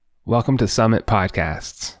Welcome to Summit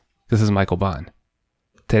Podcasts. This is Michael Bond.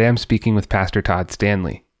 Today I'm speaking with Pastor Todd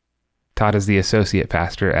Stanley. Todd is the associate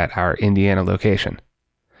pastor at our Indiana location.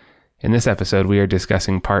 In this episode, we are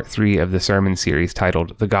discussing part 3 of the sermon series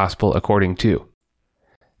titled The Gospel According to.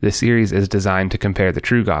 This series is designed to compare the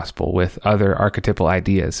true gospel with other archetypal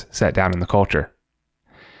ideas set down in the culture.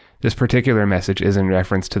 This particular message is in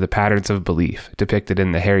reference to the patterns of belief depicted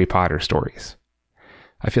in the Harry Potter stories.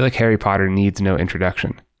 I feel like Harry Potter needs no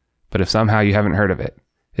introduction, but if somehow you haven't heard of it,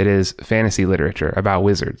 it is fantasy literature about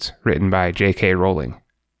wizards written by J.K. Rowling.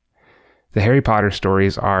 The Harry Potter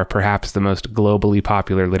stories are perhaps the most globally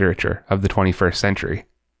popular literature of the 21st century.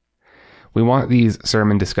 We want these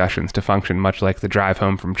sermon discussions to function much like the drive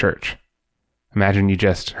home from church. Imagine you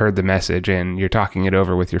just heard the message and you're talking it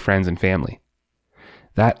over with your friends and family.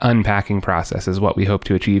 That unpacking process is what we hope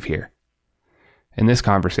to achieve here. In this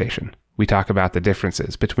conversation, we talk about the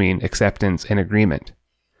differences between acceptance and agreement.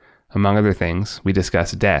 Among other things, we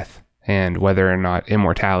discuss death and whether or not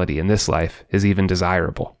immortality in this life is even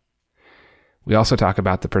desirable. We also talk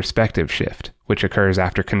about the perspective shift, which occurs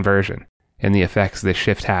after conversion, and the effects this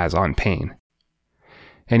shift has on pain.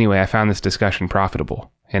 Anyway, I found this discussion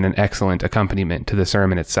profitable and an excellent accompaniment to the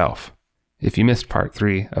sermon itself. If you missed part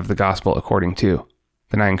 3 of The Gospel According to,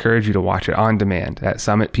 then I encourage you to watch it on demand at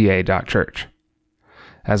summitpa.church.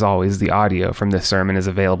 As always, the audio from this sermon is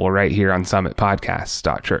available right here on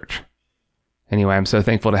summitpodcasts.church. Anyway, I'm so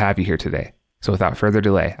thankful to have you here today. So without further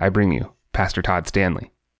delay, I bring you Pastor Todd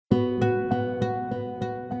Stanley.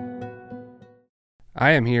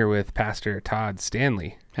 I am here with Pastor Todd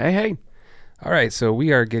Stanley. Hey. All right, so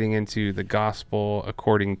we are getting into the Gospel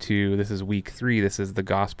According to, this is week 3, this is the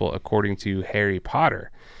Gospel According to Harry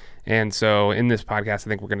Potter. And so in this podcast, I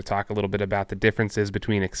think we're going to talk a little bit about the differences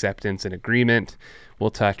between acceptance and agreement.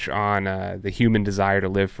 We'll touch on the human desire to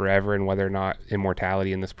live forever and whether or not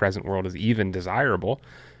immortality in this present world is even desirable,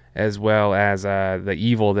 as well as the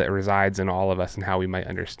evil that resides in all of us and how we might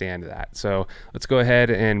understand that. So let's go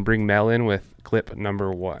ahead and bring Mel in with clip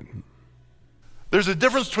number 1. There's a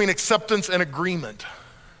difference between acceptance and agreement.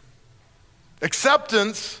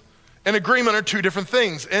 Acceptance and agreement are two different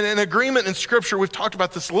things. And an agreement in Scripture, we've talked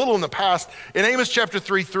about this a little in the past. In Amos chapter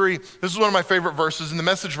 3:3, this is one of my favorite verses. In the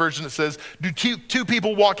Message version, it says, do two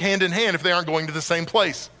people walk hand in hand if they aren't going to the same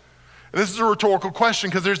place? And this is a rhetorical question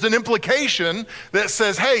because there's an implication that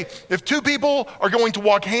says, hey, if two people are going to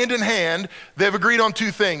walk hand in hand, they've agreed on two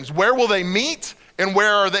things. Where will they meet and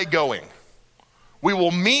where are they going? We will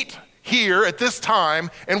meet here at this time,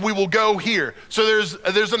 and we will go here. So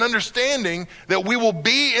there's an understanding that we will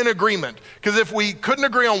be in agreement. Because if we couldn't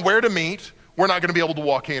agree on where to meet, we're not going to be able to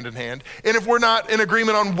walk hand in hand. And if we're not in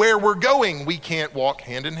agreement on where we're going, we can't walk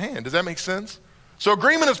hand in hand. Does that make sense? So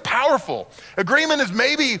agreement is powerful. Agreement is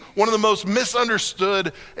maybe one of the most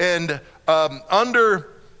misunderstood and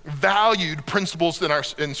undervalued principles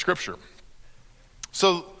in Scripture.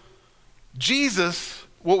 So Jesus,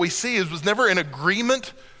 what we see is, was never in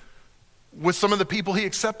agreement with some of the people he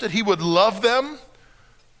accepted. He would love them,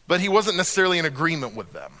 but he wasn't necessarily in agreement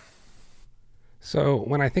with them. So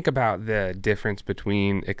when I think about the difference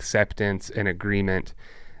between acceptance and agreement,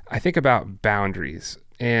 I think about boundaries.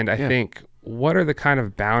 And I think, what are the kind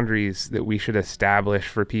of boundaries that we should establish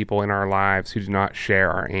for people in our lives who do not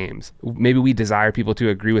share our aims? Maybe we desire people to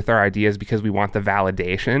agree with our ideas because we want the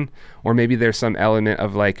validation, or maybe there's some element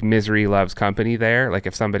of like misery loves company there. Like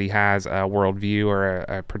if somebody has a worldview or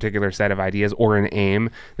a particular set of ideas or an aim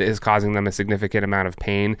that is causing them a significant amount of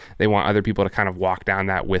pain, they want other people to kind of walk down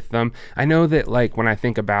that with them. I know that like when I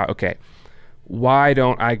think about, okay, why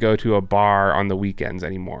don't I go to a bar on the weekends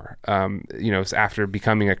anymore? After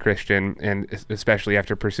becoming a Christian and especially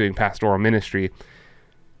after pursuing pastoral ministry,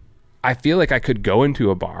 I feel like I could go into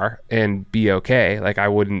a bar and be okay. Like I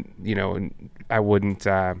wouldn't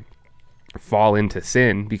fall into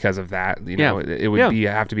sin because of that. It would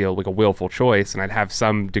have to be a willful choice, and I'd have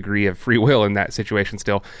some degree of free will in that situation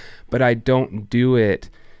still. But I don't do it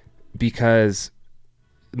because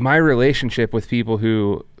my relationship with people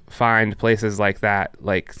who find places like that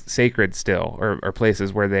like sacred still, or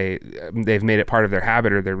places where they've made it part of their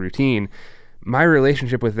habit or their routine, my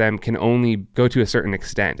relationship with them can only go to a certain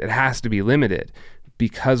extent. It has to be limited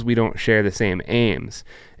because we don't share the same aims.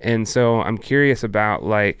 And so I'm curious about,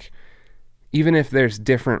 like, even if there's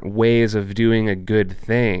different ways of doing a good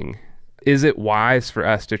thing, is it wise for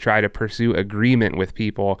us to try to pursue agreement with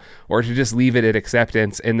people, or to just leave it at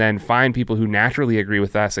acceptance and then find people who naturally agree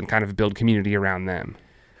with us and kind of build community around them?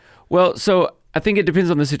 Well, so I think it depends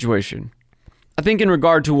on the situation. I think in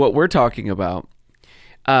regard to what we're talking about,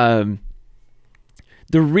 the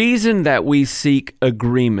reason that we seek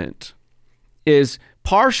agreement is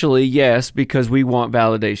Partially, yes, because we want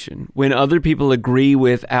validation. When other people agree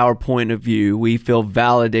with our point of view, we feel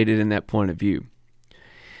validated in that point of view.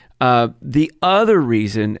 The other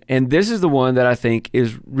reason, and this is the one that I think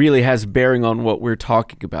really has bearing on what we're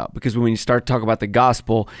talking about, because when you start to talk about the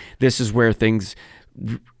gospel, this is where things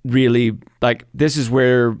really, this is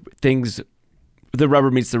where the rubber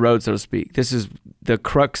meets the road, so to speak. This is the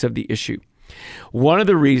crux of the issue. One of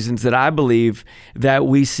the reasons that I believe that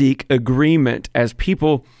we seek agreement as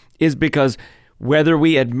people is because whether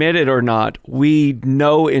we admit it or not, we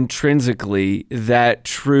know intrinsically that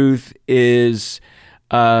truth is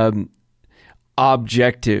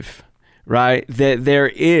objective, right? That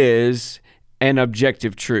there is an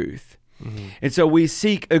objective truth. Mm-hmm. And so we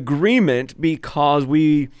seek agreement because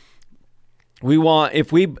we want,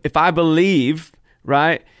 if I believe,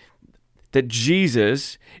 right, that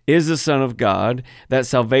Jesus is the Son of God, that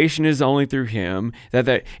salvation is only through him,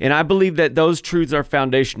 and I believe that those truths are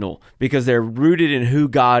foundational because they're rooted in who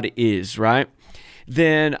God is, right?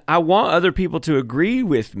 Then I want other people to agree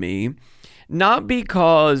with me, not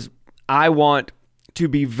because I want to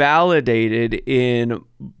be validated in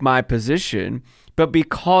my position, but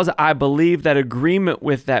because I believe that agreement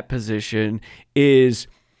with that position is,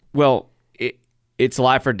 it's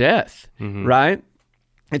life or death, mm-hmm. right?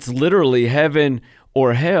 It's literally heaven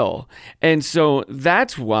or hell. And so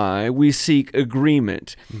that's why we seek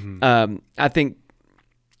agreement. Mm-hmm. I think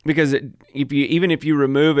because if you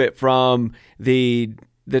remove it from the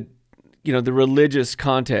religious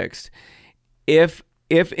context, if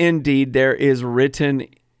indeed there is written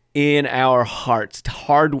in our hearts,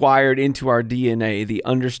 hardwired into our DNA, the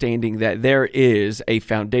understanding that there is a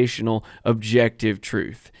foundational objective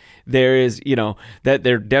truth. There is, that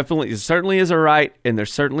there certainly is a right and there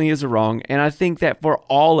certainly is a wrong. And I think that for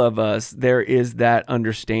all of us, there is that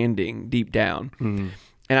understanding deep down. Mm-hmm.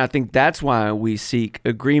 And I think that's why we seek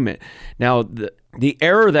agreement. Now, the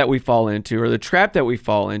error that we fall into, or the trap that we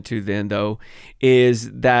fall into then, though,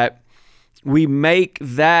 is that we make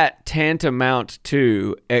that tantamount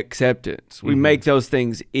to acceptance. We mm-hmm. make those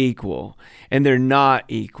things equal, and they're not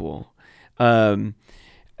equal. And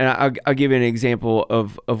I'll give you an example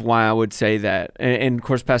of why I would say that. And of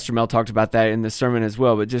course, Pastor Mel talked about that in the sermon as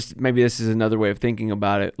well, but just maybe this is another way of thinking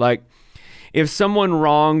about it. Like, if someone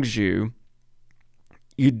wrongs you,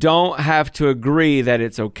 you don't have to agree that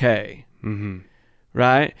it's okay, mm-hmm.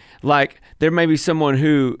 right? Like, there may be someone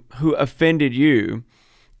who offended you,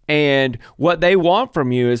 and what they want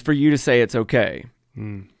from you is for you to say it's okay,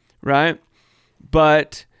 right?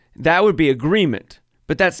 But that would be agreement.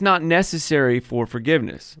 But that's not necessary for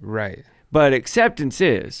forgiveness. Right. But acceptance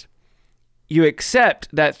is. You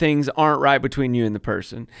accept that things aren't right between you and the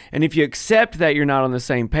person. And if you accept that you're not on the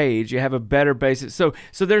same page, you have a better basis. So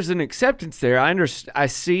there's an acceptance there. I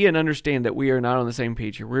see and understand that we are not on the same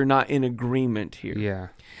page here. We're not in agreement here. Yeah.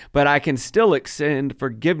 But I can still extend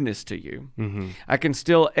forgiveness to you. Mm-hmm. I can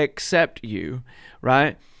still accept you,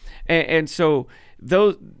 right? And so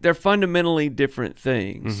they're fundamentally different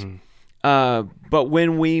things. Mm-hmm. But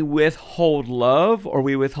when we withhold love, or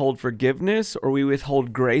we withhold forgiveness, or we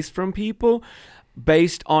withhold grace from people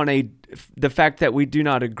based on the fact that we do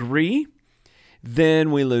not agree,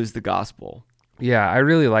 then we lose the gospel. Yeah, I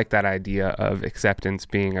really like that idea of acceptance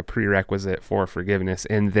being a prerequisite for forgiveness,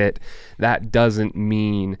 and that doesn't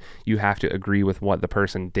mean you have to agree with what the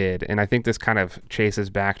person did. And I think this kind of chases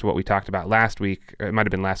back to what we talked about last week. It might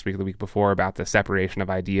have been last week or the week before, about the separation of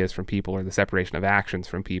ideas from people, or the separation of actions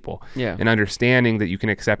from people. Yeah. And understanding that you can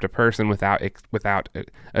accept a person without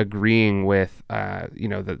agreeing with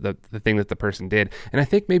the thing that the person did. And I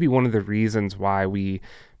think maybe one of the reasons why we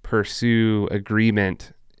pursue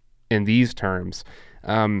agreement in these terms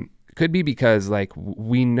could be because, like,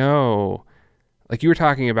 we know, like you were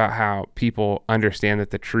talking about how people understand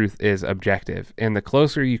that the truth is objective, and the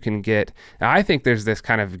closer you can get. Now, I think there's this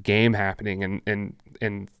kind of game happening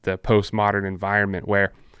in the postmodern environment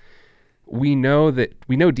where we know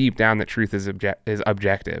deep down that truth is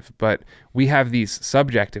objective, but we have these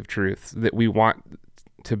subjective truths that we want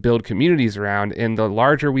to build communities around, and the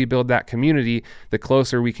larger we build that community, the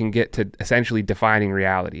closer we can get to essentially defining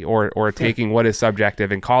reality, or taking what is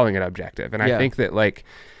subjective and calling it objective. And I think that, like,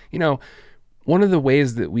 one of the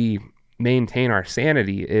ways that we maintain our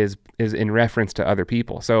sanity is in reference to other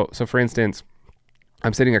people. So for instance,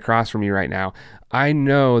 I'm sitting across from you right now. I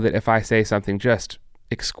know that if I say something just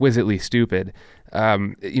exquisitely stupid,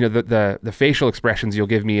 the facial expressions you'll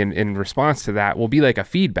give me in response to that will be like a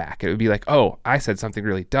feedback. It would be like, oh, I said something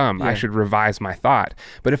really dumb. Yeah. I should revise my thought.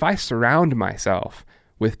 But if I surround myself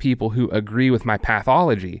with people who agree with my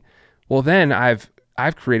pathology, well, then I've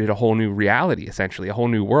I've created a whole new reality, essentially, a whole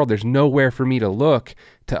new world. There's nowhere for me to look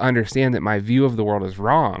to understand that my view of the world is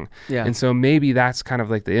wrong. Yeah. And so maybe that's kind of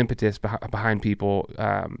like the impetus behind people,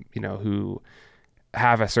 who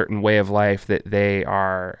have a certain way of life that they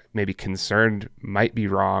are maybe concerned might be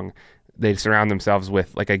wrong. They surround themselves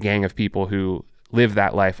with like a gang of people who live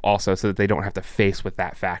that life also, so that they don't have to face with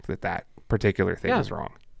that fact that particular thing is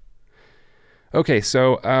wrong. Okay,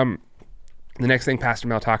 so the next thing Pastor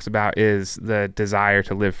Mel talks about is the desire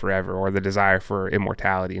to live forever, or the desire for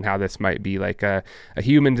immortality, and how this might be like a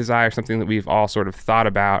human desire, something that we've all sort of thought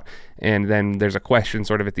about. And then there's a question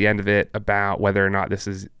sort of at the end of it about whether or not this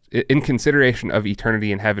is, in consideration of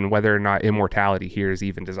eternity in heaven, whether or not immortality here is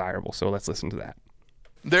even desirable. So let's listen to that.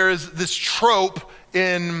 There is this trope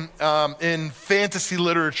in fantasy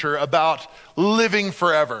literature about living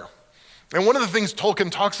forever. And one of the things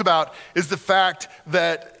Tolkien talks about is the fact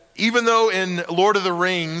that even though in Lord of the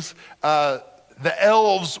Rings, the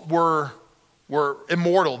elves were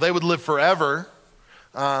immortal, they would live forever.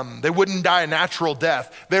 They wouldn't die a natural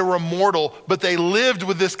death. They were immortal, but they lived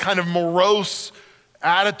with this kind of morose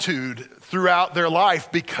attitude throughout their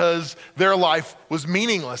life because their life was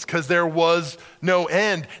meaningless, because there was no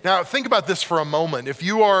end. Now, think about this for a moment. If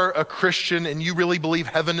you are a Christian and you really believe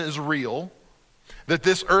heaven is real, that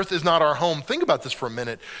this earth is not our home, think about this for a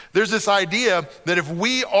minute. There's this idea that if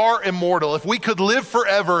we are immortal, if we could live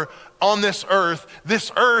forever on this earth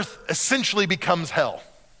essentially becomes hell.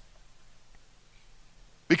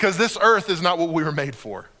 Because this earth is not what we were made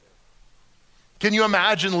for. Can you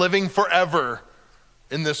imagine living forever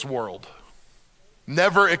in this world?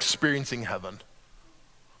 Never experiencing heaven,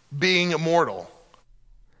 being immortal.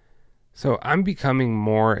 So I'm becoming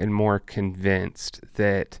more and more convinced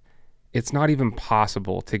that it's not even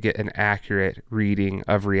possible to get an accurate reading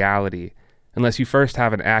of reality unless you first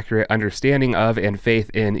have an accurate understanding of and faith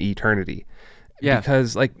in eternity. Yeah.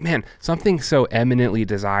 Because, something so eminently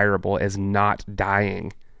desirable as not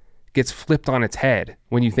dying gets flipped on its head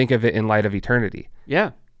when you think of it in light of eternity.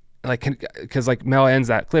 Yeah. Because Mel ends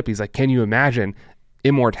that clip, he's like, can you imagine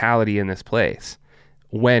immortality in this place?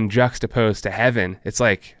 When juxtaposed to heaven, it's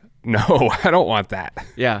like, no, I don't want that.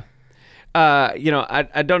 Yeah.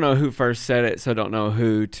 I don't know who first said it, so I don't know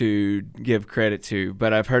who to give credit to,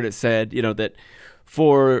 but I've heard it said, that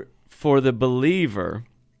for the believer,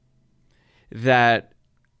 that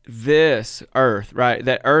this earth, right,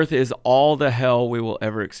 that earth is all the hell we will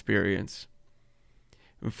ever experience.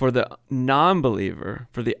 For the non-believer,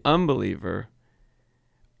 for the unbeliever,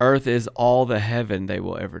 earth is all the heaven they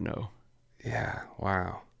will ever know. Yeah,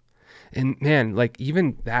 wow. And man,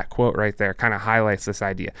 even that quote right there kind of highlights this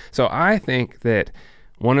idea. So I think that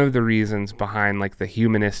one of the reasons behind the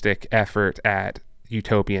humanistic effort at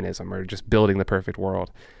utopianism, or just building the perfect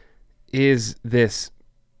world, is this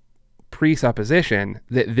presupposition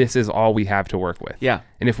that this is all we have to work with. Yeah.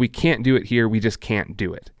 And if we can't do it here, we just can't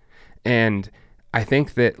do it. And I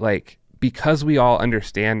think that because we all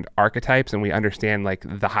understand archetypes and we understand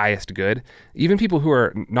the highest good, even people who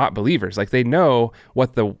are not believers, they know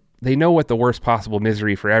what the worst possible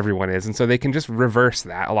misery for everyone is. And so they can just reverse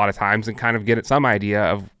that a lot of times and kind of get some idea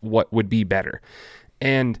of what would be better.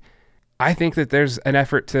 And I think that there's an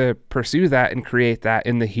effort to pursue that and create that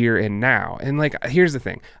in the here and now. And here's the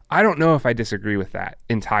thing. I don't know if I disagree with that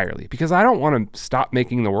entirely, because I don't want to stop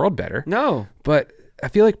making the world better. No. But I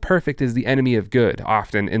feel like perfect is the enemy of good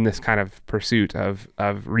often in this kind of pursuit of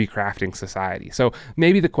recrafting society. So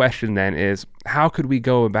maybe the question then is, how could we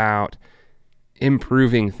go about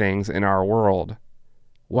improving things in our world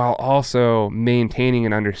while also maintaining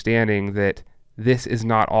an understanding that this is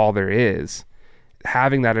not all there is?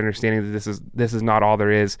 Having that understanding that this is not all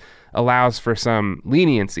there is allows for some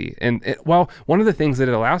leniency. And one of the things that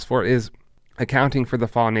it allows for is accounting for the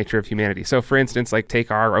fallen nature of humanity. So for instance,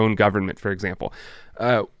 take our own government, for example.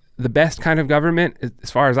 The best kind of government,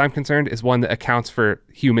 as far as I'm concerned, is one that accounts for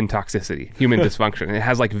human toxicity, human dysfunction. And it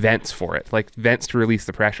has vents for it, vents to release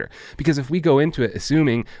the pressure. Because if we go into it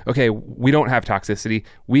assuming, okay, we don't have toxicity,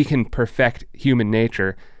 we can perfect human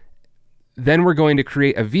nature, then we're going to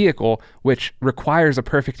create a vehicle which requires a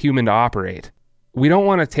perfect human to operate. We don't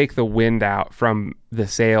want to take the wind out from the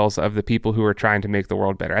sails of the people who are trying to make the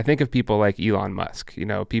world better. I think of people like Elon Musk,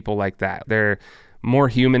 people like that. They're more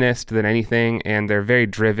humanist than anything, and they're very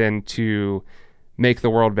driven to make the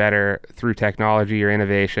world better through technology or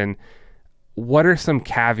innovation. What are some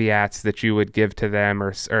caveats that you would give to them,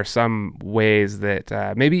 or some ways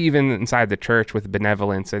that maybe even inside the church with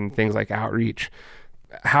benevolence and things like outreach,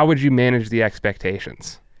 how would you manage the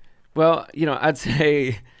expectations? Well, I'd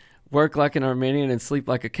say work like an Arminian and sleep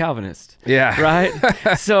like a Calvinist. Yeah. Right?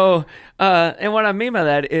 So, and what I mean by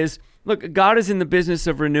that is look, God is in the business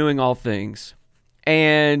of renewing all things,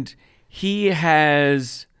 and he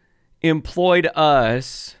has employed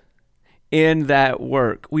us in that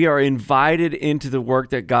work. We are invited into the work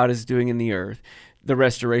that God is doing in the earth, the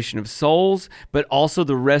restoration of souls, but also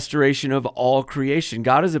the restoration of all creation.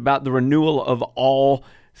 God is about the renewal of all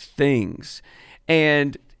things.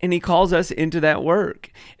 And he calls us into that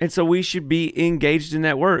work. And so we should be engaged in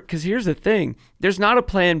that work. Because here's the thing. There's not a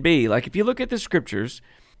plan B. Like if you look at the scriptures,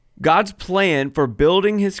 God's plan for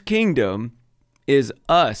building his kingdom is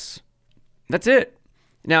us. That's it.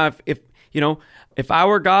 Now, if I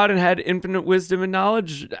were God and had infinite wisdom and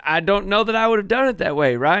knowledge, I don't know that I would have done it that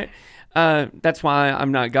way, right? That's why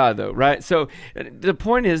I'm not God, though, right? So the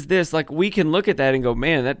point is this: like we can look at that and go,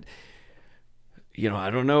 "Man, that, I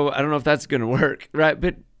don't know if that's going to work," right?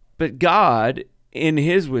 But God, in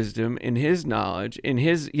His wisdom, in His knowledge, in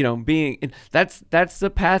His being, that's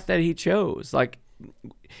the path that He chose. Like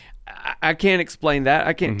I can't explain that.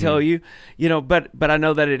 I can't tell you, but I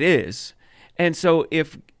know that it is. And so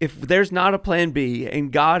if there's not a plan B,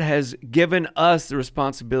 and God has given us the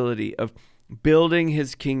responsibility of building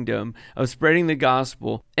his kingdom, of spreading the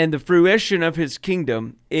gospel, and the fruition of his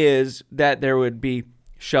kingdom is that there would be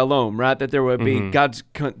shalom, right? That there would be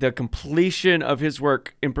the completion of his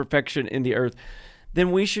work in perfection in the earth,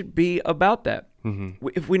 then we should be about that.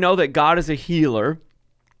 If we know that God is a healer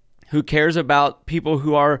who cares about people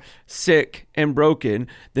who are sick and broken,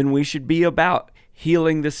 then we should be about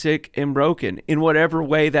healing the sick and broken in whatever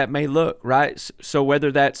way that may look, right? So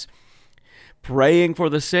whether that's praying for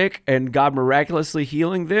the sick and God miraculously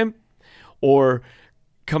healing them, or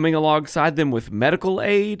coming alongside them with medical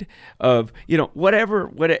aid of,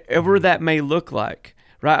 whatever that may look like,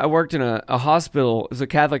 right? I worked in a hospital. It was a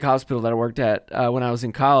Catholic hospital that I worked at when I was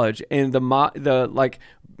in college, and the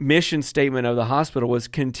mission statement of the hospital was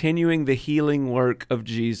continuing the healing work of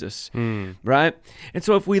Jesus, right? And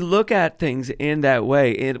so if we look at things in that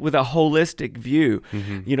way, with a holistic view,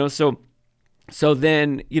 so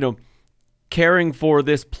then, caring for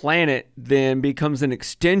this planet then becomes an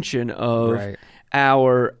extension of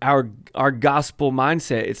our gospel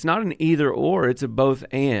mindset. It's not an either or, it's a both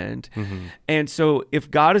and. And so if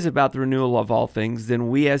God is about the renewal of all things, then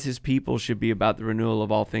we as his people should be about the renewal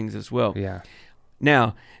of all things as well. Yeah.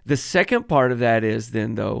 Now, the second part of that is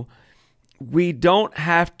then, though, we don't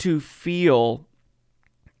have to feel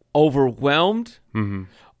overwhelmed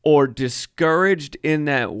or discouraged in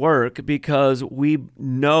that work, because we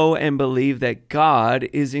know and believe that God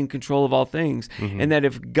is in control of all things. And that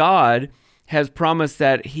if God has promised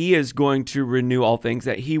that he is going to renew all things,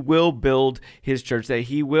 that he will build his church, that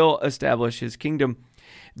he will establish his kingdom,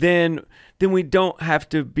 then we don't have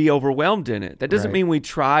to be overwhelmed in it. That doesn't mean we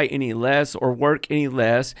try any less or work any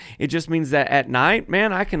less. It just means that at night,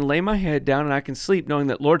 man, I can lay my head down and I can sleep knowing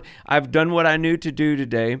that, Lord, I've done what I knew to do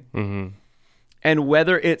today. And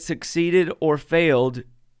whether it succeeded or failed,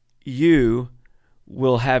 you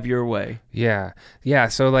will have your way. Yeah.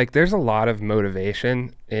 So there's a lot of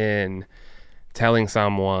motivation in telling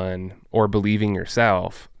someone or believing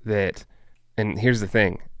yourself that, and here's the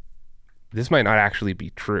thing, this might not actually be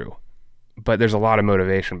true, but there's a lot of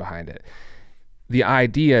motivation behind it. The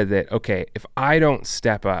idea that, okay, if I don't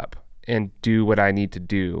step up and do what I need to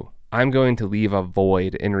do, I'm going to leave a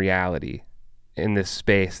void in reality in this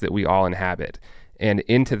space that we all inhabit. And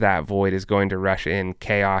into that void is going to rush in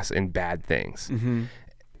chaos and bad things.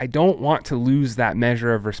 I don't want to lose that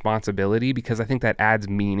measure of responsibility, because I think that adds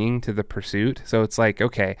meaning to the pursuit. So it's like,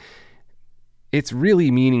 okay, it's really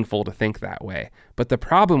meaningful to think that way. But the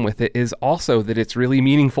problem with it is also that it's really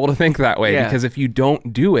meaningful to think that way, because if you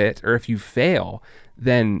don't do it, or if you fail,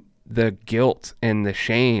 then the guilt and the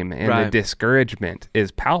shame and the discouragement is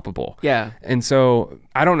palpable. Yeah. And so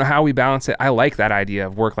I don't know how we balance it. I like that idea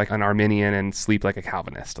of work like an Arminian and sleep like a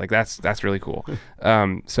Calvinist. Like that's really cool.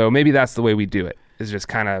 So maybe that's the way we do it, is just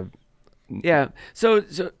kind of. Yeah. So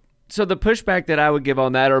the pushback that I would give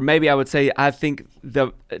on that, or maybe I would say, I think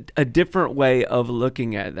a different way of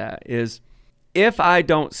looking at that is, if I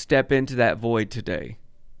don't step into that void today,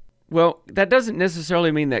 well, that doesn't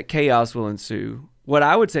necessarily mean that chaos will ensue. What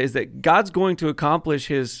I would say is that God's going to accomplish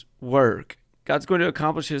his work. God's going to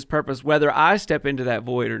accomplish his purpose, whether I step into that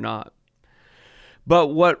void or not. But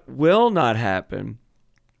what will not happen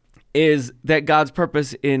is that God's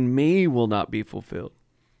purpose in me will not be fulfilled.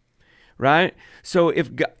 Right? So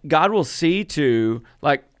if God will see to,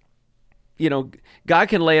 God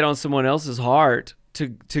can lay it on someone else's heart to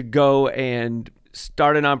go and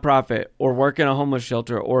start a nonprofit, or work in a homeless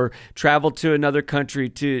shelter, or travel to another country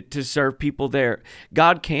to serve people there.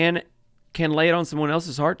 God can lay it on someone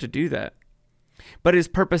else's heart to do that. But his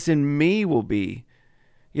purpose in me will be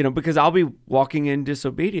because I'll be walking in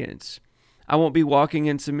disobedience. I won't be walking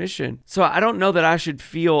in submission. So I don't know that I should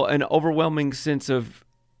feel an overwhelming sense of,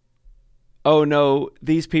 oh no,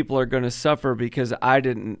 these people are going to suffer because I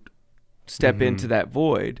didn't step into that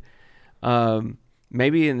void.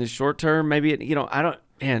 Maybe in the short term, maybe, I don't,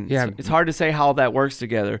 it's hard to say how that works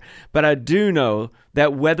together. But I do know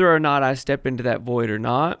that whether or not I step into that void or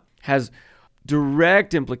not has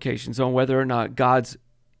direct implications on whether or not God's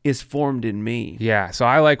is formed in me. Yeah. So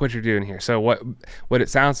I like what you're doing here. So what it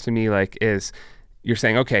sounds to me like is you're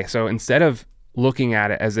saying, okay, so instead of looking at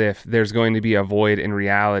it as if there's going to be a void in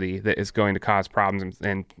reality that is going to cause problems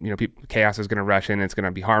and chaos is going to rush in and it's going to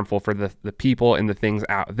be harmful for the people and the things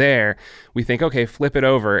out there, we think, okay, flip it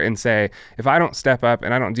over and say, if I don't step up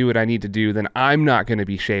and I don't do what I need to do, then I'm not going to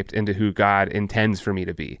be shaped into who God intends for me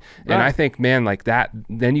to be. Right. And I think, man, like that,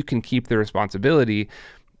 then you can keep the responsibility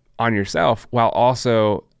on yourself while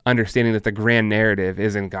also understanding that the grand narrative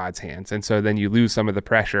is in God's hands. And so then you lose some of the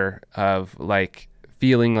pressure of like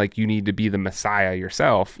feeling like you need to be the Messiah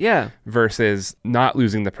yourself, versus not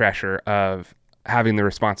losing the pressure of having the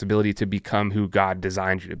responsibility to become who God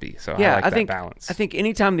designed you to be. So I like that balance. I think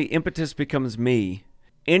anytime the impetus becomes me,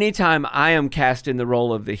 anytime I am cast in the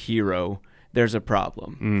role of the hero, there's a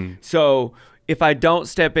problem. So if I don't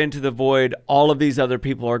step into the void, all of these other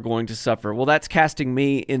people are going to suffer. Well, that's casting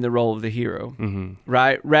me in the role of the hero,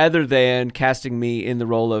 right? Rather than casting me in the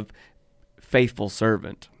role of faithful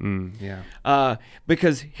servant.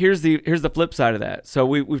 Because here's the flip side of that. So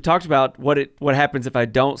we've talked about what happens if I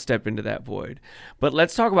don't step into that void, but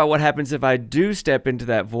let's talk about what happens if I do step into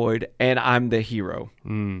that void and I'm the hero.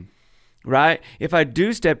 Right? If I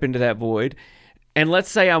do step into that void, and let's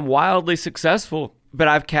say I'm wildly successful, but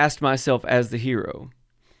I've cast myself as the hero.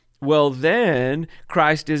 Well, then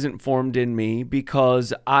Christ isn't formed in me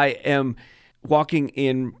because I am walking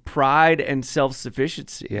in pride and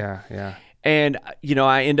self-sufficiency. Yeah. And,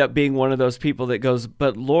 I end up being one of those people that goes,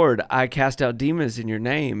 but Lord, I cast out demons in your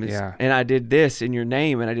name. And I did this in your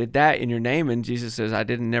name, and I did that in your name. And Jesus says, I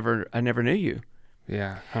never knew you.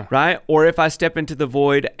 Yeah. Huh. Right? Or if I step into the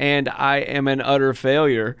void and I am an utter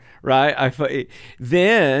failure, right?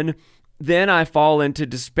 Then I fall into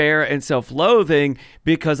despair and self-loathing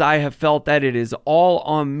because I have felt that it is all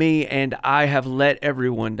on me and I have let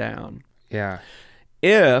everyone down. Yeah.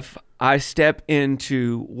 If I step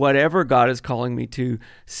into whatever God is calling me to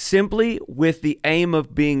simply with the aim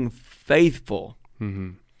of being faithful,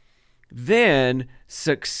 then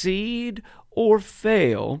succeed or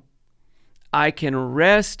fail, I can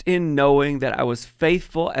rest in knowing that I was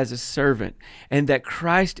faithful as a servant and that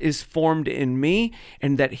Christ is formed in me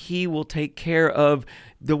and that he will take care of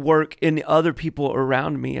the work in the other people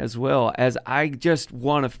around me as well, as I just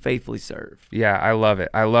want to faithfully serve. Yeah, I love it.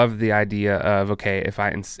 I love the idea of, okay, if I,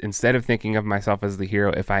 instead of thinking of myself as the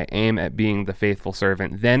hero, if I aim at being the faithful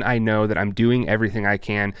servant, then I know that I'm doing everything I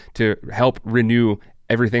can to help renew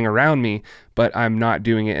everything around me, but I'm not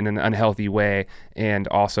doing it in an unhealthy way. And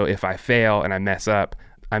also, if I fail and I mess up,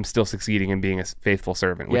 I'm still succeeding in being a faithful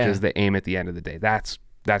servant, which is the aim at the end of the day. That's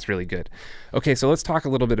really good. Okay, so let's talk a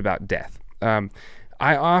little bit about death.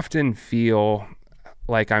 I often feel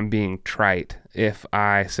like I'm being trite if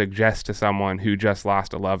I suggest to someone who just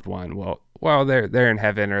lost a loved one, well, they're in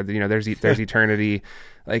heaven, or there's eternity.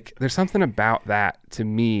 Like, there's something about that to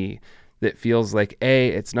me that feels like,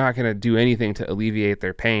 it's not going to do anything to alleviate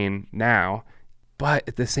their pain now, but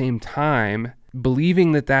at the same time,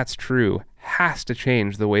 believing that that's true has to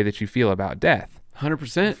change the way that you feel about death.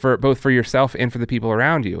 100%. For both for yourself and for the people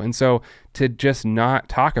around you. And so to just not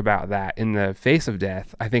talk about that in the face of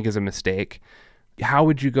death, I think is a mistake. How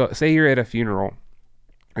would you go, say you're at a funeral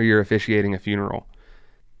or you're officiating a funeral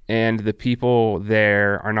and the people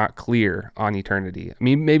there are not clear on eternity. I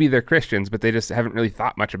mean, maybe they're Christians, but they just haven't really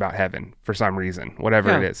thought much about heaven for some reason,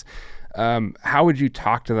 whatever it is. How would you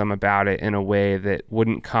talk to them about it in a way that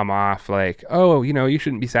wouldn't come off like, you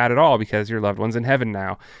shouldn't be sad at all because your loved one's in heaven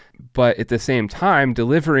now, but at the same time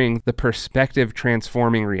delivering the perspective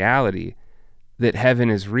transforming reality that heaven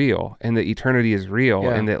is real and that eternity is real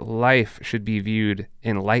and that life should be viewed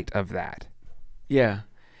in light of that? Yeah.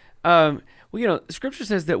 Scripture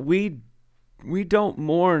says that we don't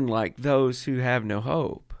mourn like those who have no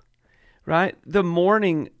hope, right? The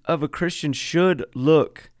mourning of a Christian should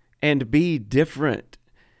look and be different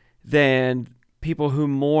than people who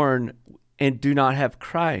mourn and do not have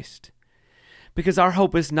Christ. Because our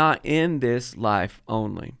hope is not in this life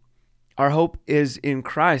only. Our hope is in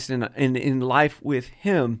Christ and in life with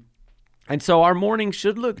him. And so our mourning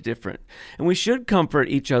should look different. And we should comfort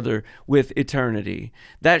each other with eternity.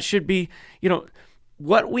 That should be,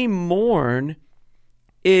 what we mourn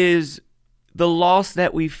is the loss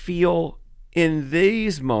that we feel in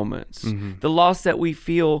these moments, the loss that we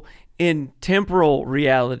feel in temporal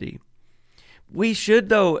reality, we should,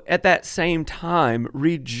 though, at that same time,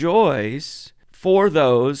 rejoice for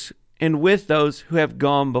those and with those who have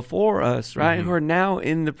gone before us, right? Who are now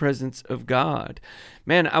in the presence of God.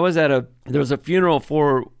 Man, there was a funeral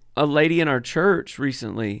for a lady in our church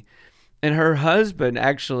recently, and her husband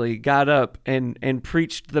actually got up and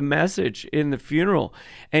preached the message in the funeral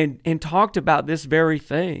and talked about this very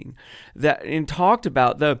thing, and talked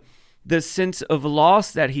about the sense of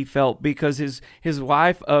loss that he felt because his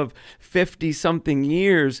wife of 50-something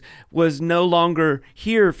years was no longer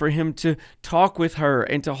here for him to talk with her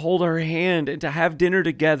and to hold her hand and to have dinner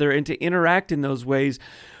together and to interact in those ways,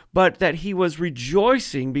 but that he was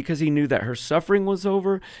rejoicing because he knew that her suffering was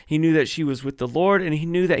over. He knew that she was with the Lord, and he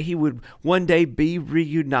knew that he would one day be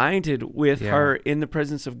reunited with her in the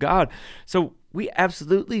presence of God. So we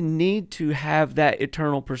absolutely need to have that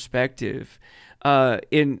eternal perspective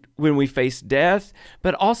in when we face death,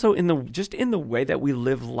 but also in the way that we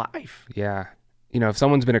live life. Yeah. If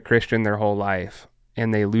someone's been a Christian their whole life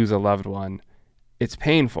and they lose a loved one, it's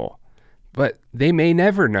painful, but they may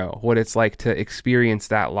never know what it's like to experience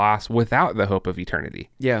that loss without the hope of eternity.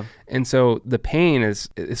 Yeah. And so the pain is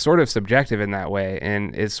sort of subjective in that way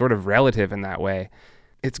and is sort of relative in that way.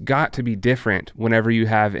 It's got to be different whenever you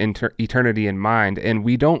have eternity in mind, and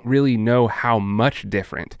we don't really know how much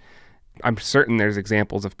different. I'm certain there's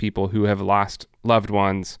examples of people who have lost loved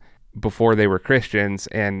ones before they were Christians,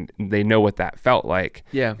 and they know what that felt like.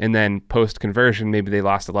 Yeah. And then post-conversion, maybe they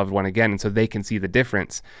lost a loved one again, and so they can see the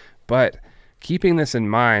difference. But keeping this in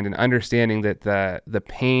mind and understanding that the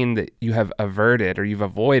pain that you have averted or you've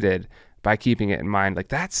avoided by keeping it in mind, like,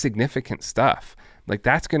 that's significant stuff. Like,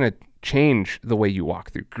 that's going to change the way you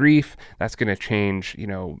walk through grief. That's going to change,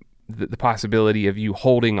 the possibility of you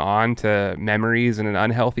holding on to memories in an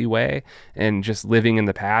unhealthy way and just living in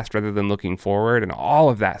the past rather than looking forward. And all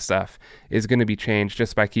of that stuff is going to be changed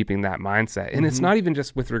just by keeping that mindset. And it's not even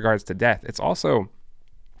just with regards to death. It's also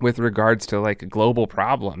with regards to like global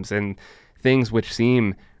problems and things which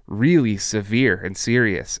seem really severe and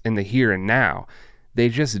serious in the here and now. They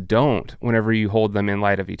just don't whenever you hold them in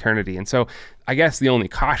light of eternity. And so I guess the only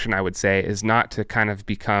caution I would say is not to kind of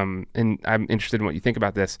become, and I'm interested in what you think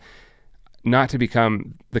about this, not to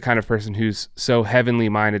become the kind of person who's so heavenly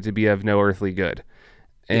minded to be of no earthly good.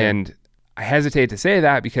 Yeah. And I hesitate to say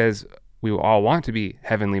that because we all want to be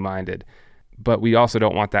heavenly minded, but we also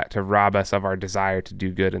don't want that to rob us of our desire to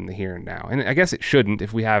do good in the here and now. And I guess it shouldn't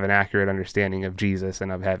if we have an accurate understanding of Jesus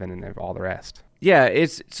and of heaven and of all the rest. Yeah,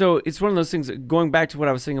 it's one of those things, going back to what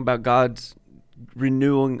I was saying about God's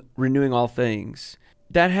renewing all things,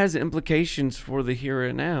 that has implications for the here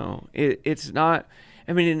and now. It's not,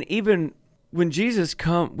 and even when Jesus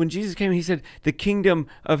came, he said, the kingdom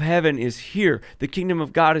of heaven is here. The kingdom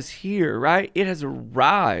of God is here, right? It has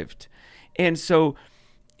arrived. And so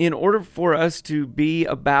in order for us to be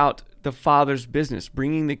about the Father's business,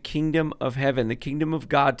 bringing the kingdom of heaven, the kingdom of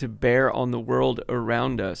God to bear on the world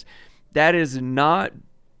around us, that is not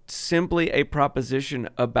simply a proposition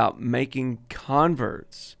about making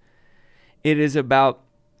converts. It is about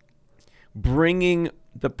bringing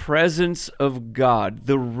the presence of God,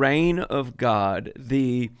 the reign of God,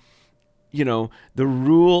 the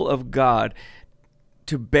rule of God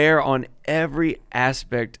to bear on every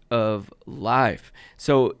aspect of life.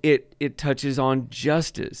 So it touches on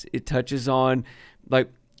justice. It touches on like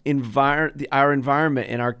our environment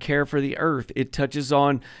and our care for the earth. It touches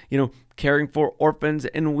on, caring for orphans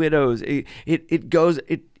and widows. It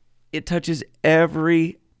touches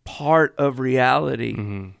every part of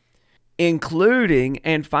reality, including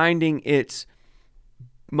and finding its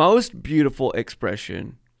most beautiful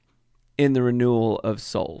expression in the renewal of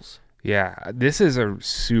souls. Yeah, this is a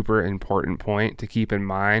super important point to keep in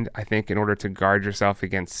mind, I think, in order to guard yourself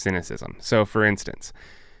against cynicism. So, for instance,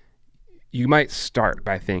 you might start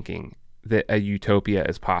by thinking that a utopia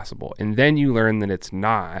is possible, and then you learn that it's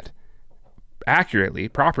not. Accurately,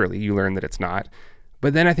 properly, you learn that it's not.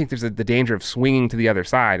 But then I think there's the danger of swinging to the other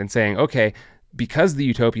side and saying, okay, because the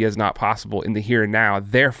utopia is not possible in the here and now,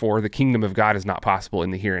 therefore the kingdom of God is not possible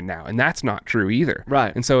in the here and now. And that's not true either.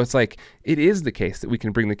 Right. And so it's like, it is the case that we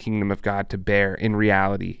can bring the kingdom of God to bear in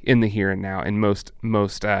reality in the here and now, and most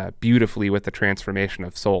beautifully with the transformation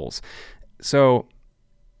of souls. So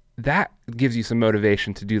that gives you some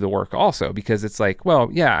motivation to do the work also, because it's like, well,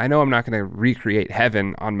 yeah, I know I'm not going to recreate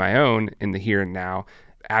heaven on my own in the here and now,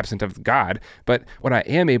 absent of God, but what I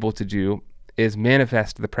am able to do is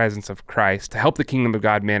manifest the presence of Christ, to help the kingdom of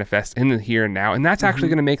God manifest in the here and now. And that's actually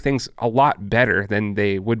going to make things a lot better than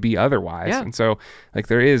they would be otherwise. Yeah. And so like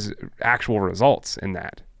there is actual results in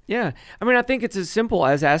that. Yeah. I mean, I think it's as simple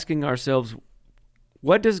as asking ourselves,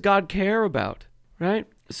 what does God care about, right?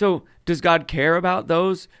 So does God care about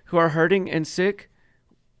those who are hurting and sick,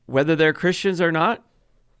 whether they're Christians or not?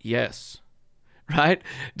 Yes. Right?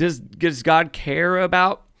 Does God care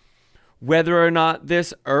about whether or not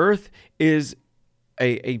this earth is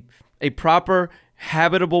a proper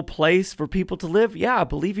habitable place for people to live? Yeah, I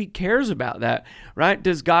believe he cares about that, right?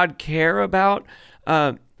 Does God care about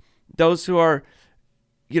those who are,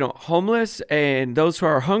 homeless, and those who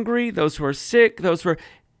are hungry, those who are sick, those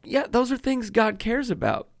are things God cares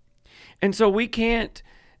about. And so we can't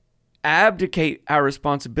abdicate our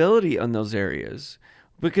responsibility on those areas.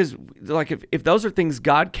 Because like if those are things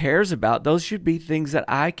God cares about, those should be things that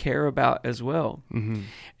I care about as well. Mm-hmm.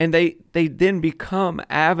 And they then become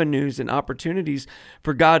avenues and opportunities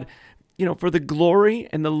for God, for the glory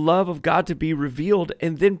and the love of God to be revealed,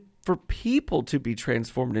 and then for people to be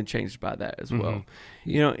transformed and changed by that as well.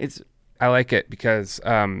 Mm-hmm. I like it because,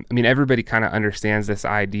 everybody kind of understands this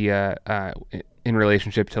idea in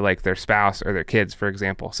relationship to like their spouse or their kids, for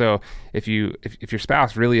example. So if your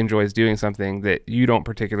spouse really enjoys doing something that you don't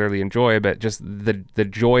particularly enjoy, but just the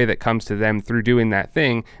joy that comes to them through doing that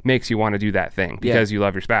thing makes you want to do that thing because you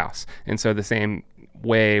love your spouse. And so the same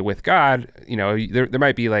way with God, there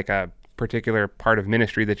might be like a particular part of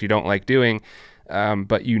ministry that you don't like doing,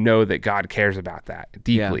 but that God cares about that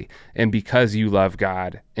deeply. Yeah. And because you love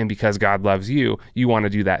God and because God loves you, you want to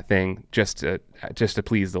do that thing just to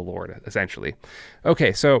please the Lord, essentially.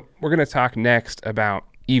 Okay, so we're going to talk next about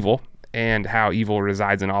evil and how evil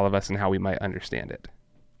resides in all of us and how we might understand it.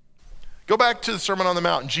 Go back to the Sermon on the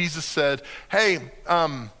Mount. Jesus said, hey,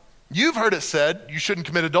 you've heard it said you shouldn't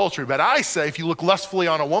commit adultery, but I say if you look lustfully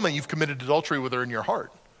on a woman, you've committed adultery with her in your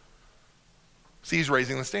heart. See, he's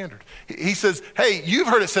raising the standard. He says, hey, you've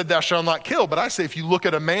heard it said thou shalt not kill, but I say if you look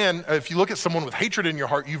at someone with hatred in your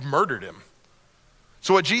heart, you've murdered him.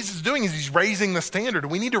 So what Jesus is doing is he's raising the standard.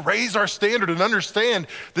 We need to raise our standard and understand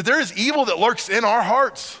that there is evil that lurks in our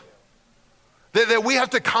hearts. That we have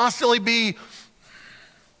to constantly be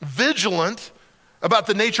vigilant about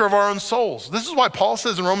the nature of our own souls. This is why Paul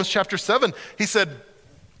says in Romans chapter 7, he's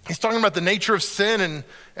talking about the nature of sin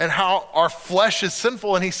and how our flesh is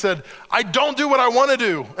sinful. And he said, I don't do what I want to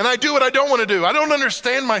do, and I do what I don't want to do. I don't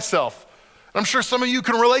understand myself. I'm sure some of you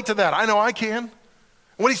can relate to that. I know I can. And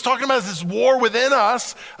what he's talking about is this war within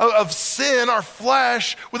us of sin, our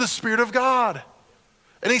flesh, with the Spirit of God.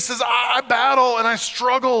 And he says, I battle and I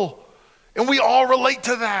struggle. And we all relate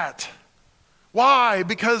to that. Why?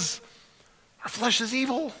 Because our flesh is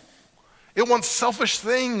evil. It wants selfish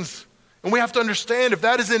things. And we have to understand if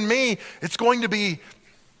that is in me, it's going to be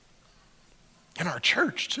in our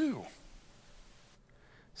church too.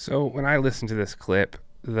 So when I listen to this clip,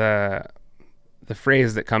 the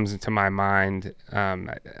phrase that comes into my mind,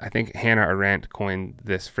 I think Hannah Arendt coined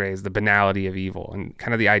this phrase, the banality of evil. And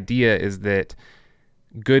kind of the idea is that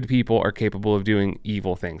good people are capable of doing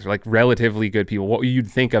evil things, or like relatively good people, what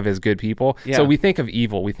you'd think of as good people. Yeah. So we think of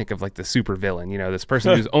evil, we think of like the super villain, this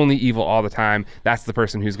person who's only evil all the time. That's the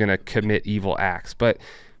person who's going to commit evil acts. But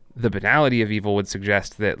the banality of evil would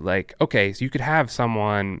suggest that like, okay, so you could have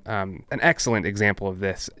someone, an excellent example of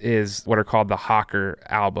this is what are called the Hocker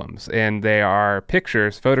albums. And they are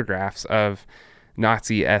photographs of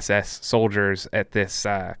Nazi SS soldiers at this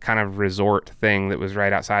kind of resort thing that was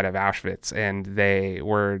right outside of Auschwitz. And they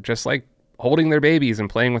were just like holding their babies and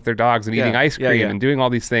playing with their dogs and eating ice cream and doing all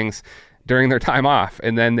these things during their time off.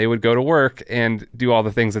 And then they would go to work and do all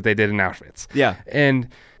the things that they did in Auschwitz. Yeah. And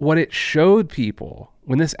what it showed people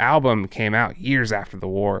when this album came out years after the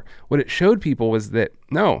war, what it showed people was that,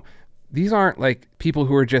 no, these aren't like people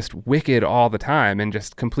who are just wicked all the time and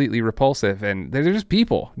just completely repulsive, and they're just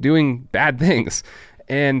people doing bad things.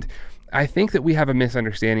 And I think that we have a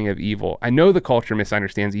misunderstanding of evil. I know the culture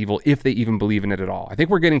misunderstands evil if they even believe in it at all. I think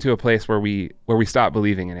we're getting to a place where we stop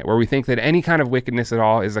believing in it, where we think that any kind of wickedness at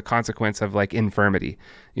all is a consequence of like infirmity,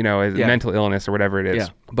 mental illness or whatever it is.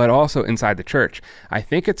 Yeah. But also inside the church, I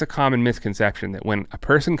think it's a common misconception that when a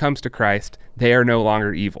person comes to Christ, they are no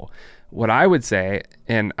longer evil. What I would say,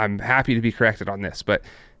 and I'm happy to be corrected on this, but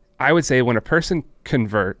I would say when a person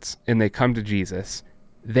converts and they come to Jesus,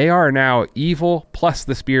 they are now evil plus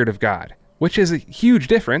the Spirit of God, which is a huge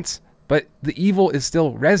difference, but the evil is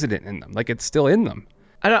still resident in them. Like it's still in them.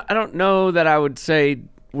 I don't know that I would say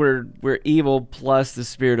we're evil plus the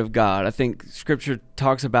Spirit of God. I think Scripture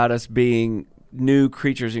talks about us being new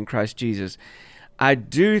creatures in Christ Jesus. I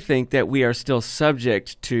do think that we are still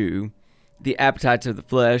subject to the appetites of the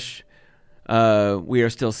flesh. We are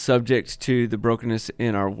still subject to the brokenness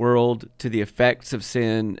in our world, to the effects of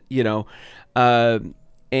sin,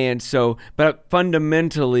 and so, but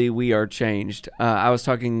fundamentally we are changed. I was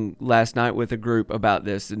talking last night with a group about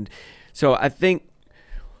this, and so I think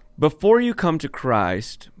before you come to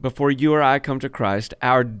Christ, before you or I come to Christ,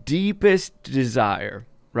 our deepest desire,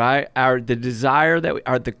 right? The desire that we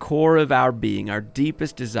are at the core of our being, our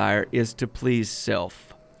deepest desire is to please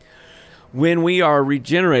self. When we are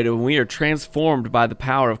regenerated, when we are transformed by the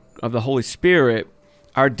power of the Holy Spirit,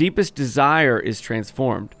 our deepest desire is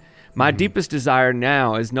transformed. My deepest desire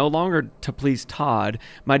now is no longer to please Todd.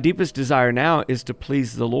 My deepest desire now is to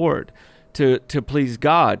please the Lord, to please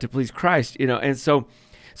God, to please Christ, And so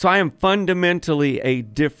I am fundamentally a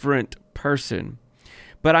different person,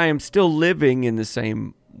 but I am still living in the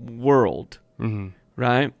same world,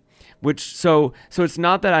 right? So it's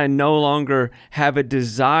not that I no longer have a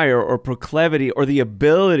desire or proclivity or the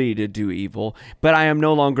ability to do evil, but I am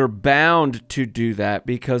no longer bound to do that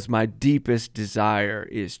because my deepest desire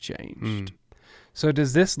is changed. So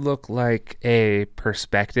does this look like a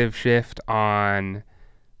perspective shift on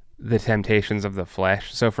the temptations of the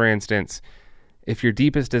flesh? So for instance, if your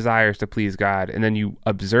deepest desire is to please God and then you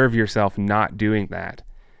observe yourself not doing that,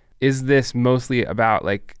 is this mostly about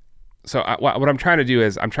so what I'm trying to do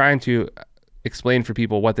is I'm trying to explain for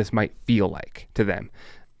people what this might feel like to them.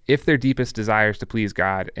 If their deepest desire is to please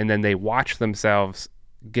God and then they watch themselves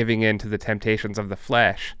giving in to the temptations of the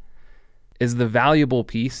flesh, is the valuable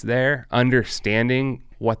piece there understanding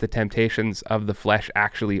what the temptations of the flesh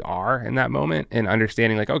actually are in that moment and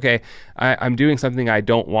understanding okay, I'm doing something I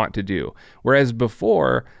don't want to do. Whereas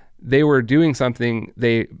before they were doing something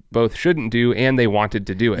they both shouldn't do and they wanted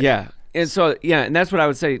to do it. Yeah. And so, and that's what I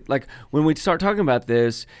would say, when we start talking about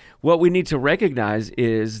this, what we need to recognize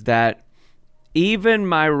is that even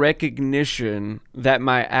my recognition that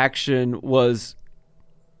my action was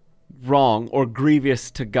wrong or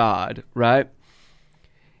grievous to God, right,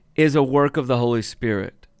 is a work of the Holy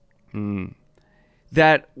Spirit.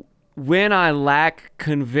 That when I lack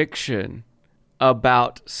conviction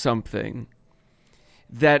about something,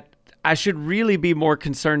 that I should really be more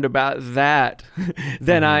concerned about that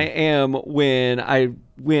than I am when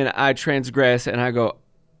I transgress and I go,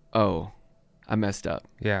 oh, I messed up.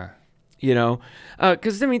 Yeah.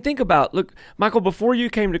 Because think about, look, Michael, before you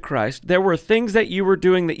came to Christ, there were things that you were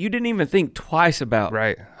doing that you didn't even think twice about.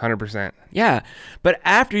 Right. 100%. Yeah. But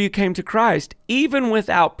after you came to Christ, even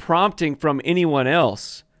without prompting from anyone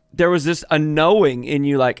else, there was this a knowing in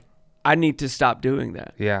you, I need to stop doing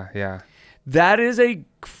that. Yeah. Yeah. That is a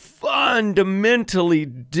fundamentally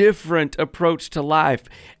different approach to life,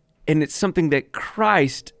 and it's something that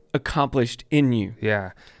Christ accomplished in you.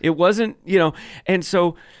 Yeah. It wasn't, and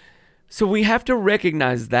so we have to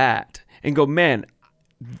recognize that and go, man,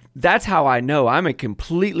 that's how I know I'm a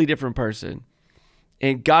completely different person.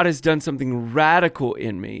 And God has done something radical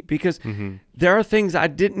in me because there are things I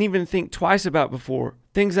didn't even think twice about before.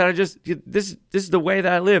 Things that this is the way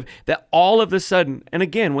that I live, that all of a sudden, and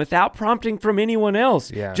again, without prompting from anyone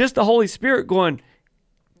else, just the Holy Spirit going,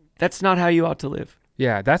 that's not how you ought to live.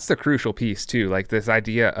 Yeah, that's the crucial piece too, this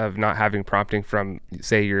idea of not having prompting from,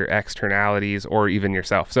 say, your externalities or even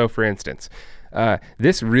yourself. So for instance,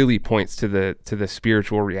 this really points to the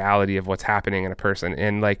spiritual reality of what's happening in a person.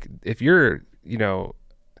 And if you're,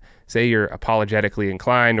 say you're apologetically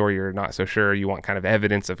inclined or you're not so sure, you want kind of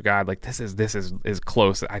evidence of God, this is as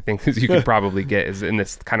close, I think, as you could probably get is in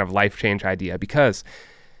this kind of life change idea, because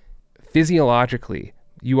physiologically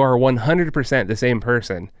you are 100% the same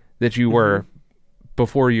person that you were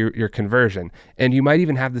before your conversion, and you might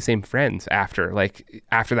even have the same friends after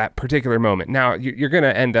that particular moment. Now you're going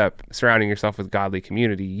to end up surrounding yourself with godly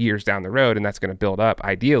community years down the road, and that's going to build up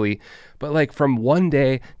ideally, but from one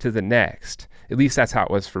day to the next, at least that's how it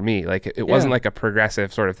was for me. It wasn't a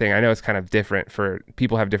progressive sort of thing. I know it's kind of different for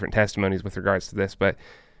people, have different testimonies with regards to this, but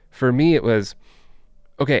for me it was,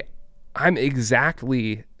 okay, I'm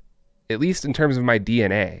exactly, at least in terms of my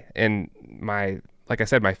DNA and my, like I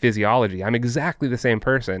said, my physiology, I'm exactly the same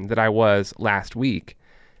person that I was last week.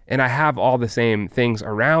 And I have all the same things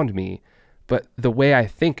around me, but the way I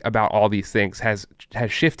think about all these things has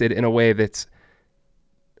shifted in a way that's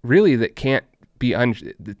really, that can't be,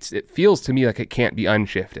 it feels to me like it can't be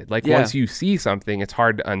unshifted. Once you see something, it's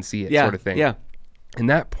hard to unsee it, sort of thing. Yeah. And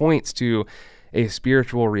that points to a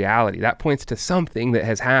spiritual reality. That points to something that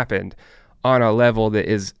has happened on a level that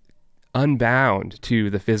is unbound to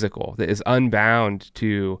the physical, that is unbound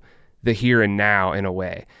to the here and now in a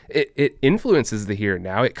way. It influences the here and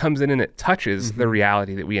now. It comes in and it touches the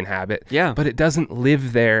reality that we inhabit, but it doesn't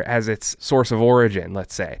live there as its source of origin,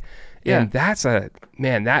 let's say. Yeah. And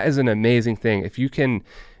that is an amazing thing. If you can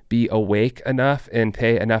be awake enough and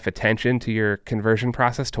pay enough attention to your conversion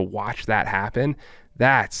process to watch that happen,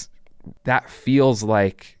 that feels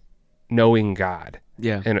like knowing God.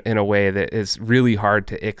 Yeah. In a way that is really hard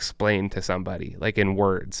to explain to somebody, like in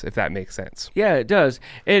words, if that makes sense. Yeah, it does.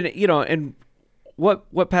 And and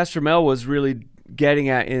what Pastor Mel was really getting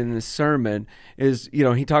at in the sermon is,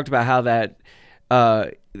 he talked about how that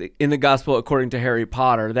in the gospel according to Harry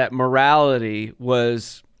Potter, that morality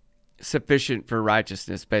was sufficient for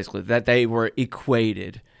righteousness, basically, that they were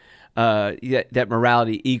equated. That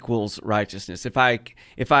morality equals righteousness. If I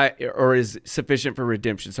or is sufficient for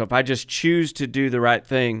redemption. So if I just choose to do the right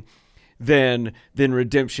thing, then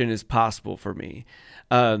redemption is possible for me.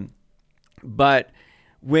 But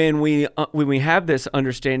when we have this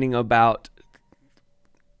understanding about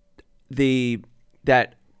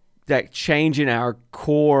that change in our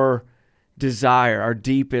core desire, our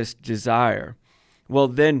deepest desire, well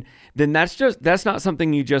then that's not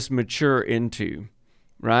something you just mature into.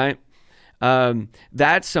 Right?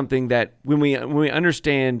 That's something that when we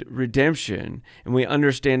understand redemption and we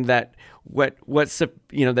understand that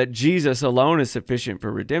that Jesus alone is sufficient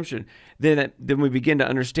for redemption, then we begin to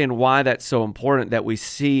understand why that's so important, that we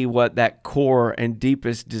see what that core and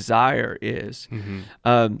deepest desire is.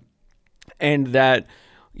 And that,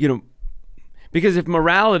 because if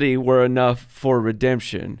morality were enough for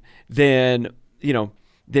redemption, then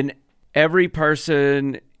every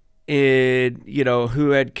person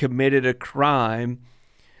who had committed a crime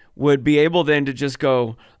would be able then to just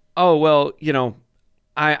go, oh, well,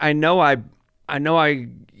 I know I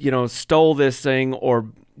stole this thing or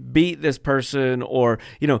beat this person or,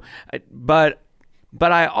 but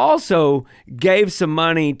I also gave some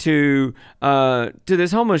money to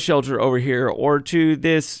this homeless shelter over here or to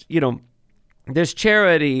this, this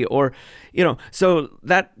charity or, so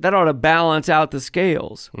that ought to balance out the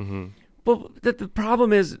scales. Mm-hmm. But the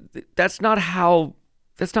problem is that's not how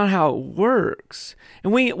it works,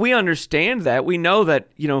 and we understand that. We know that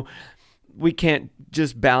we can't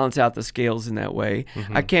just balance out the scales in that way.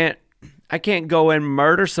 Mm-hmm. I can't go and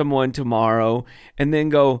murder someone tomorrow and then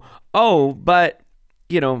go, oh, but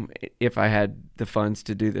if I had the funds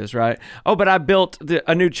to do this, right? Oh, but I built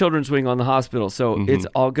a new children's wing on the hospital, so it's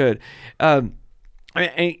all good.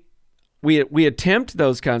 We attempt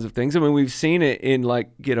those kinds of things. I mean, we've seen it in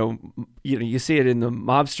you see it in the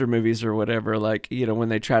mobster movies or whatever. When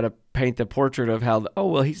they try to paint the portrait of how,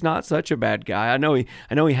 he's not such a bad guy. I know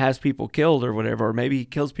he has people killed or whatever, or maybe he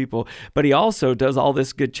kills people, but he also does all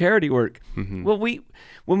this good charity work. Mm-hmm. Well,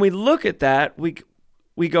 when we look at that, we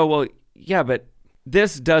go, well, yeah, but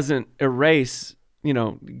this doesn't erase.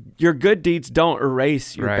 Your good deeds don't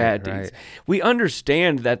erase your bad deeds. Right. We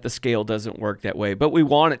understand that the scale doesn't work that way, but we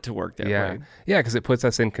want it to work that way. Yeah, because it puts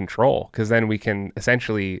us in control, because then we can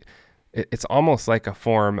essentially, it's almost like a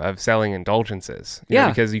form of selling indulgences.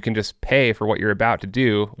 Because you can just pay for what you're about to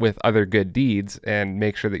do with other good deeds and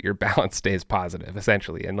make sure that your balance stays positive,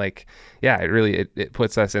 essentially. And it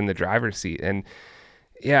puts us in the driver's seat. And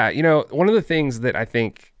one of the things that I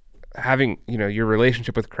think, having your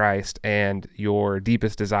relationship with Christ and your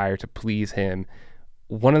deepest desire to please him,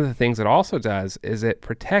 one of the things it also does is it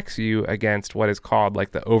protects you against what is called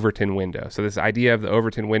like the Overton window. So this idea of the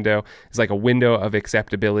Overton window is like a window of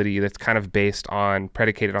acceptability that's kind of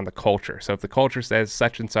predicated on the culture. So if the culture says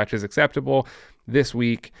such and such is acceptable this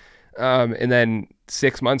week, and then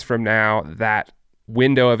 6 months from now that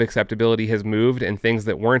window of acceptability has moved and things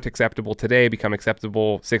that weren't acceptable today become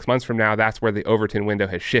acceptable 6 months from now, that's where the Overton window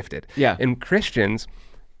has shifted. Yeah. And Christians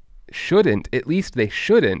shouldn't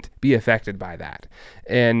be affected by that.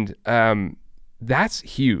 And that's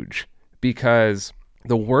huge, because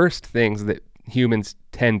the worst things that humans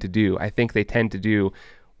tend to do, I think they tend to do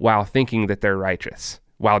while thinking that they're righteous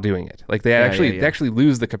while doing it. Like they actually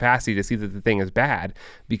lose the capacity to see that the thing is bad,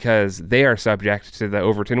 because they are subject to the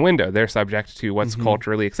Overton window. They're subject to what's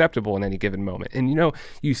culturally acceptable in any given moment. And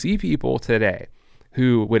you see people today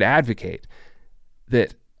who would advocate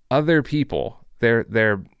that other people,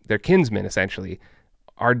 their kinsmen essentially,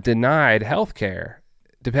 are denied health care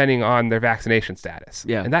depending on their vaccination status.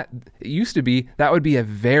 Yeah. And that would be a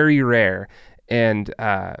very rare and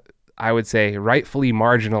I would say rightfully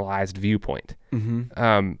marginalized viewpoint. Mm-hmm.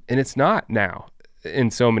 And it's not now in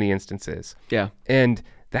so many instances. Yeah. And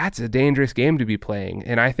that's a dangerous game to be playing.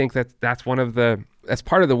 And I think that's part of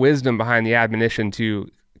the wisdom behind the admonition to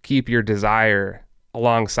keep your desire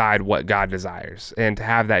alongside what God desires, and to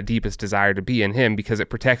have that deepest desire to be in him, because it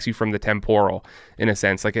protects you from the temporal in a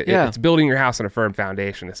sense. Like it's building your house on a firm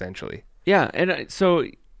foundation, essentially. Yeah. And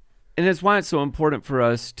that's why it's so important for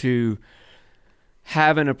us to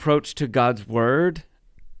have an approach to God's word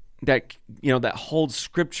that that holds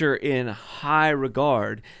Scripture in high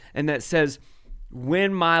regard, and that says,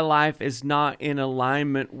 when my life is not in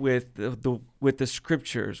alignment with the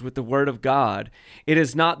Scriptures, with the Word of God, it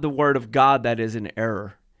is not the Word of God that is in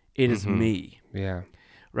error. It is me. Yeah.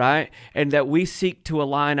 Right? And that we seek to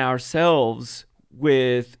align ourselves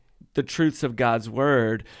with the truths of God's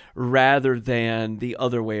Word rather than the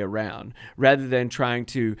other way around, rather than trying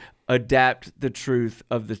to adapt the truth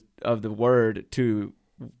of the Word to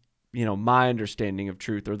my understanding of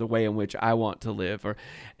truth or the way in which I want to live.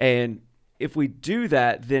 And if we do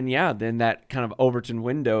that, then that kind of Overton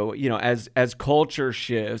window, as culture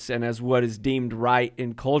shifts and as what is deemed right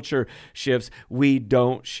in culture shifts, we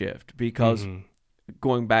don't shift, because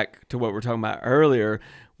going back to what we're talking about earlier,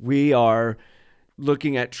 we are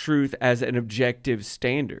looking at truth as an objective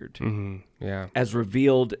standard, as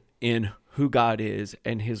revealed in who God is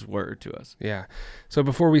and His Word to us. Yeah. So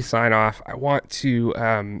before we sign off, I want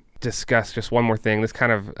to discuss just one more thing. This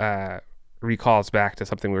kind of recalls back to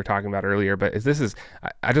something we were talking about earlier, but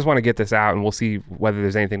I just want to get this out, and we'll see whether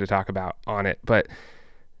there's anything to talk about on it. But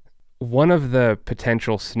one of the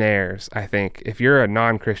potential snares, I think, if you're a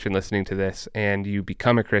non-Christian listening to this and you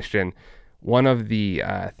become a Christian, one of the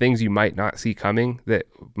things you might not see coming that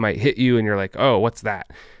might hit you and you're like, oh, what's that?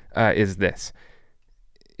 Is this.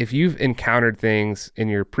 If you've encountered things in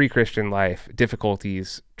your pre-Christian life,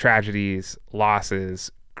 difficulties, tragedies,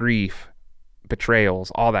 losses, grief,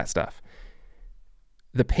 betrayals, all that stuff,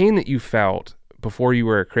 the pain that you felt before you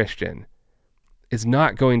were a Christian is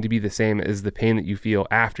not going to be the same as the pain that you feel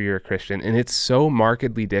after you're a Christian. And it's so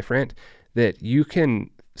markedly different that you can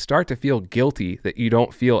start to feel guilty that you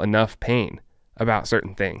don't feel enough pain about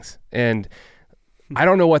certain things. And I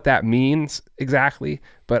don't know what that means exactly,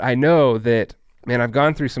 but I know that, man, I've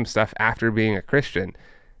gone through some stuff after being a Christian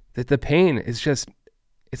that the pain is just,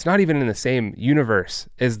 it's not even in the same universe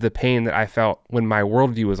as the pain that I felt when my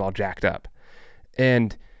worldview was all jacked up.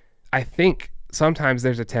 And I think sometimes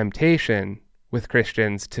there's a temptation with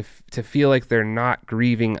Christians to feel like they're not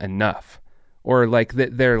grieving enough, or like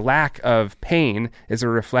that their lack of pain is a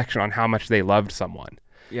reflection on how much they loved someone.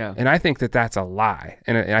 Yeah. And I think that that's a lie.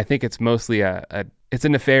 And I think it's mostly it's a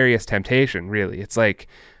nefarious temptation, really. It's like,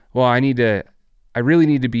 well, I really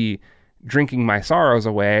need to be drinking my sorrows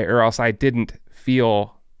away, or else I didn't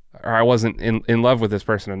feel, or I wasn't in love with this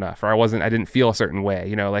person enough, or I didn't feel a certain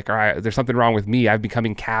way, there's something wrong with me. I'm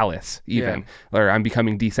becoming callous even, or I'm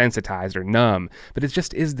becoming desensitized or numb. But it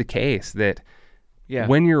just is the case that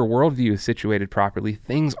when your worldview is situated properly,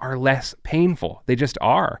 things are less painful. They just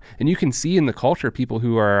are. And you can see in the culture people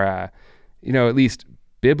who are, at least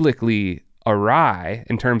biblically awry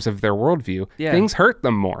in terms of their worldview, things hurt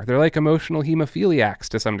them more. They're like emotional hemophiliacs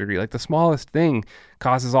to some degree. Like the smallest thing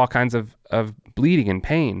causes all kinds of bleeding and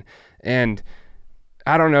pain. And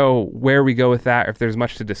I don't know where we go with that, if there's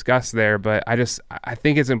much to discuss there, but I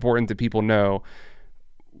think it's important that people know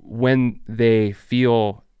when they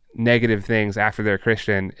feel negative things after they're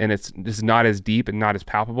Christian and it's just not as deep and not as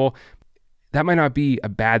palpable, that might not be a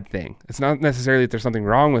bad thing. It's not necessarily that there's something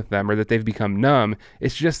wrong with them or that they've become numb.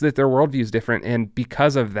 It's just that their worldview is different, and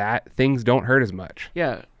because of that, things don't hurt as much.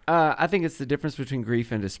 Yeah, I think it's the difference between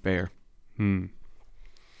grief and despair.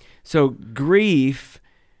 So grief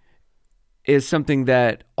is something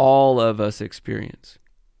that all of us experience.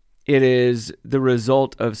 It is the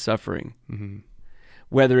result of suffering.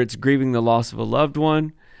 Whether it's grieving the loss of a loved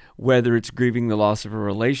one, whether it's grieving the loss of a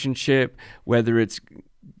relationship, whether it's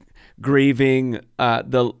grieving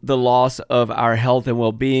the loss of our health and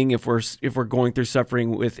well-being, if we're going through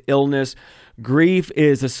suffering with illness, grief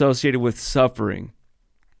is associated with suffering.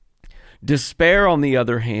 Despair, on the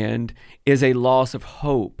other hand, is a loss of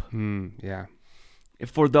hope.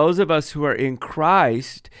 For those of us who are in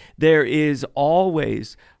Christ, there is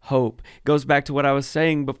always hope. It goes back to what I was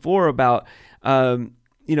saying before about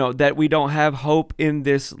that we don't have hope in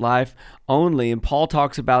this life only, and Paul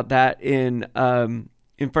talks about that in 1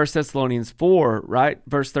 Thessalonians 4, right?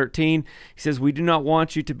 Verse 13, he says, "We do not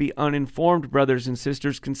want you to be uninformed, brothers and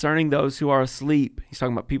sisters, concerning those who are asleep." He's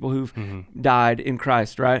talking about people who've died in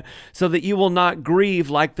Christ, right? "So that you will not grieve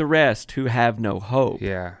like the rest who have no hope."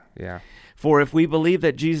 Yeah. "For if we believe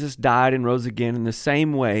that Jesus died and rose again in the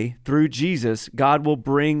same way, through Jesus, God will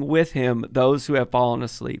bring with him those who have fallen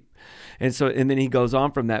asleep." And then he goes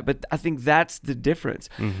on from that. But I think that's the difference.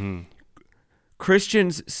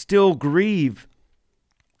 Christians still grieve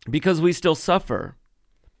because we still suffer,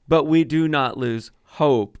 but we do not lose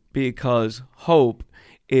hope, because hope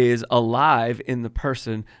is alive in the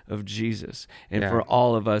person of Jesus. And for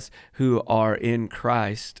all of us who are in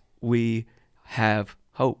Christ, we have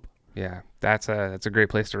hope. Yeah. that's a great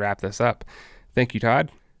place to wrap this up. Thank you,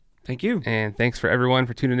 Todd. Thank you. And thanks for everyone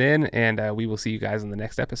for tuning in, and we will see you guys in the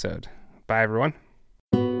next episode. Bye, everyone.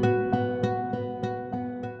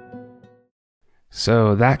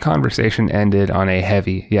 So that conversation ended on a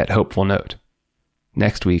heavy yet hopeful note.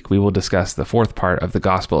 Next week, we will discuss the fourth part of the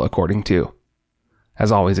Gospel According to.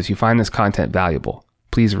 As always, if you find this content valuable,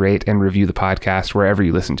 please rate and review the podcast wherever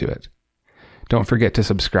you listen to it. Don't forget to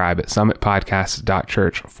subscribe at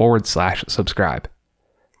summitpodcasts.church/subscribe.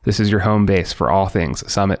 This is your home base for all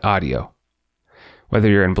things Summit Audio. Whether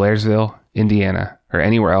you're in Blairsville, Indiana, or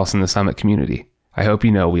anywhere else in the Summit community, I hope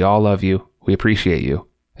you know we all love you, we appreciate you,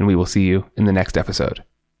 and we will see you in the next episode.